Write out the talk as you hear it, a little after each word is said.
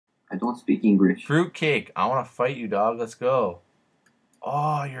I don't speak English. Fruitcake. I want to fight you, dog. Let's go.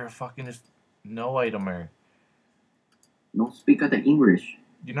 Oh, you're a fucking just no itemer. Don't speak the English.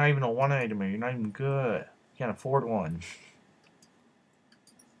 You're not even a one itemer. You're not even good. You can't afford one.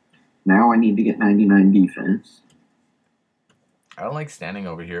 Now I need to get 99 defense. I don't like standing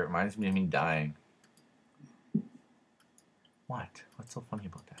over here. It reminds me of me dying. What? What's so funny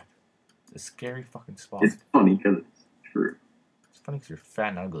about that? It's a scary fucking spot. It's funny because it's true. It's funny because you're fat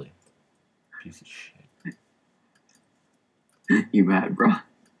and ugly. Piece of shit. You mad, bro?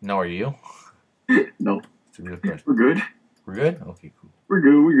 No, are you? No. It's a real question. We're good. We're good? Okay, cool. We're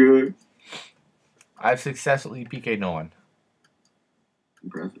good. We're good. I've successfully PK'd no one.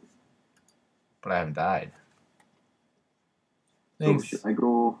 Impressive. But I haven't died. So Thanks. should I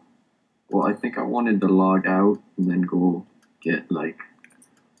go? Well, I think I wanted to log out and then go get like.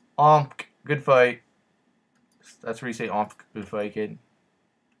 Good fight. That's where you say good fight, kid.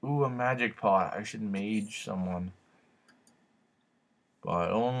 Ooh, a magic pot. I should mage someone.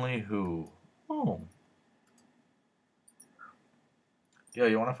 But only who? Oh. Yo,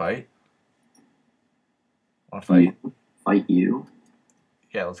 you want to fight? Want to fight? Fight you?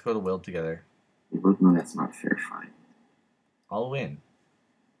 Yeah, let's go to Wild together. We both know that's not a fair fight. I'll win.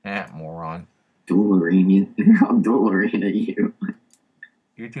 Moron. Dual arena. I'll dual arena you.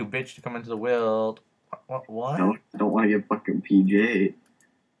 You're too bitch to come into the Wild. What? No, I don't want to get fucking PJ.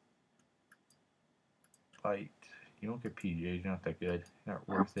 Fight. You don't get PJs. You're not that good. You're not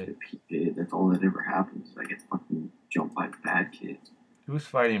worth it. PJ. That's all that ever happens. I get fucking jumped by bad kids. Who's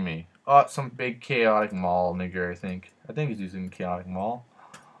fighting me? Oh, some big chaotic mall nigger, I think. I think he's using chaotic mall.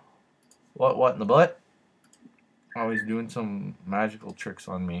 What in the butt? Oh, he's doing some magical tricks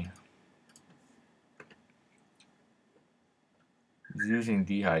on me. He's using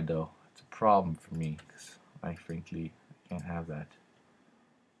D'hide though. It's a problem for me because I frankly can't have that.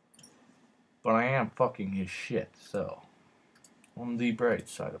 But I am fucking his shit, so on the bright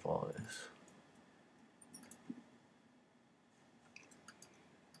side of all this.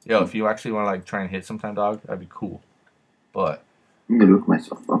 Yo, if you actually want to like try and hit sometime, dog, that'd be cool. But I'm gonna look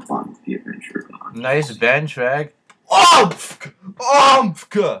myself up on the adventure dog. Nice bench, rag.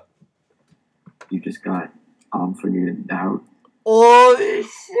 Omfg! You just got Omfg out. Holy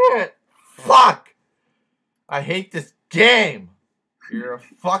shit! Fuck! I hate this game. You're a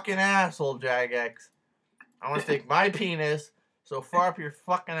fucking asshole, Jagex. I want to take my penis so far up your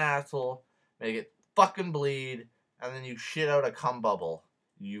fucking asshole, make it fucking bleed, and then you shit out a cum bubble.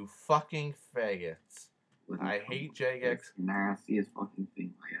 You fucking faggots. I hate Jagex. Nastiest fucking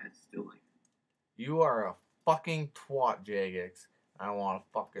thing. Like, I still like. You are a fucking twat, Jagex. I want to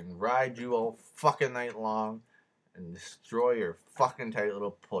fucking ride you all fucking night long and destroy your fucking tight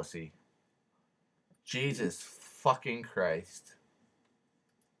little pussy. Jesus fucking Christ.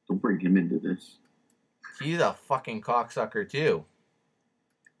 Don't bring him into this. He's a fucking cocksucker too.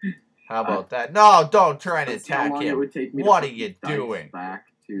 How about that? No, don't try to attack him. What are you doing?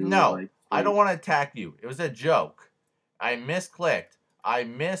 No, like, I don't want to attack you. It was a joke. I misclicked.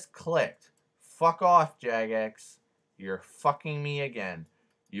 Fuck off, Jagex. You're fucking me again.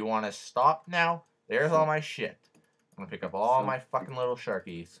 You want to stop now? There's all my shit. I'm going to pick up all my fucking little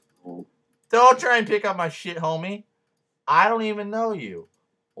sharkies. Don't try and pick up my shit, homie. I don't even know you.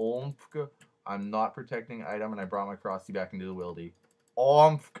 Omfg. I'm not protecting item, and I brought my Frosty back into the wildy.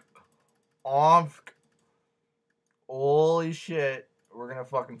 Omfg. Holy shit. We're going to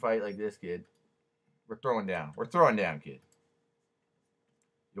fucking fight like this, kid. We're throwing down, kid.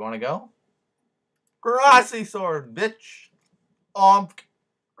 You want to go? Grassy sword, bitch.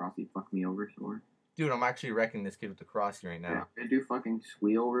 Crossy fuck me over sword. Dude, I'm actually wrecking this kid with the crossy right now. Yeah, I'm gonna do fucking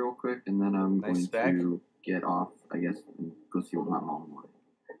squeal real quick, and then I'm going to get off, I guess, and go see what my mom wants.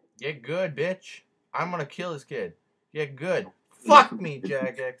 Get good, bitch. I'm gonna kill this kid. Get good. Fuck me,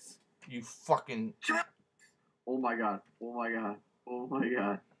 Jagex. You fucking... Oh my god. Oh my god. Oh my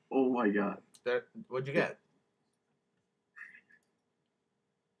god. Oh my god. What'd you get?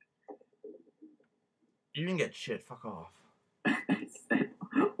 You didn't get shit. Fuck off. I said,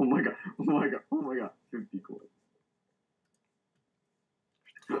 oh my god. Oh my god. Oh my god. 50 coins.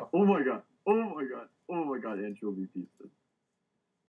 Oh my god. Oh my god. Oh my god. Anchovy piece.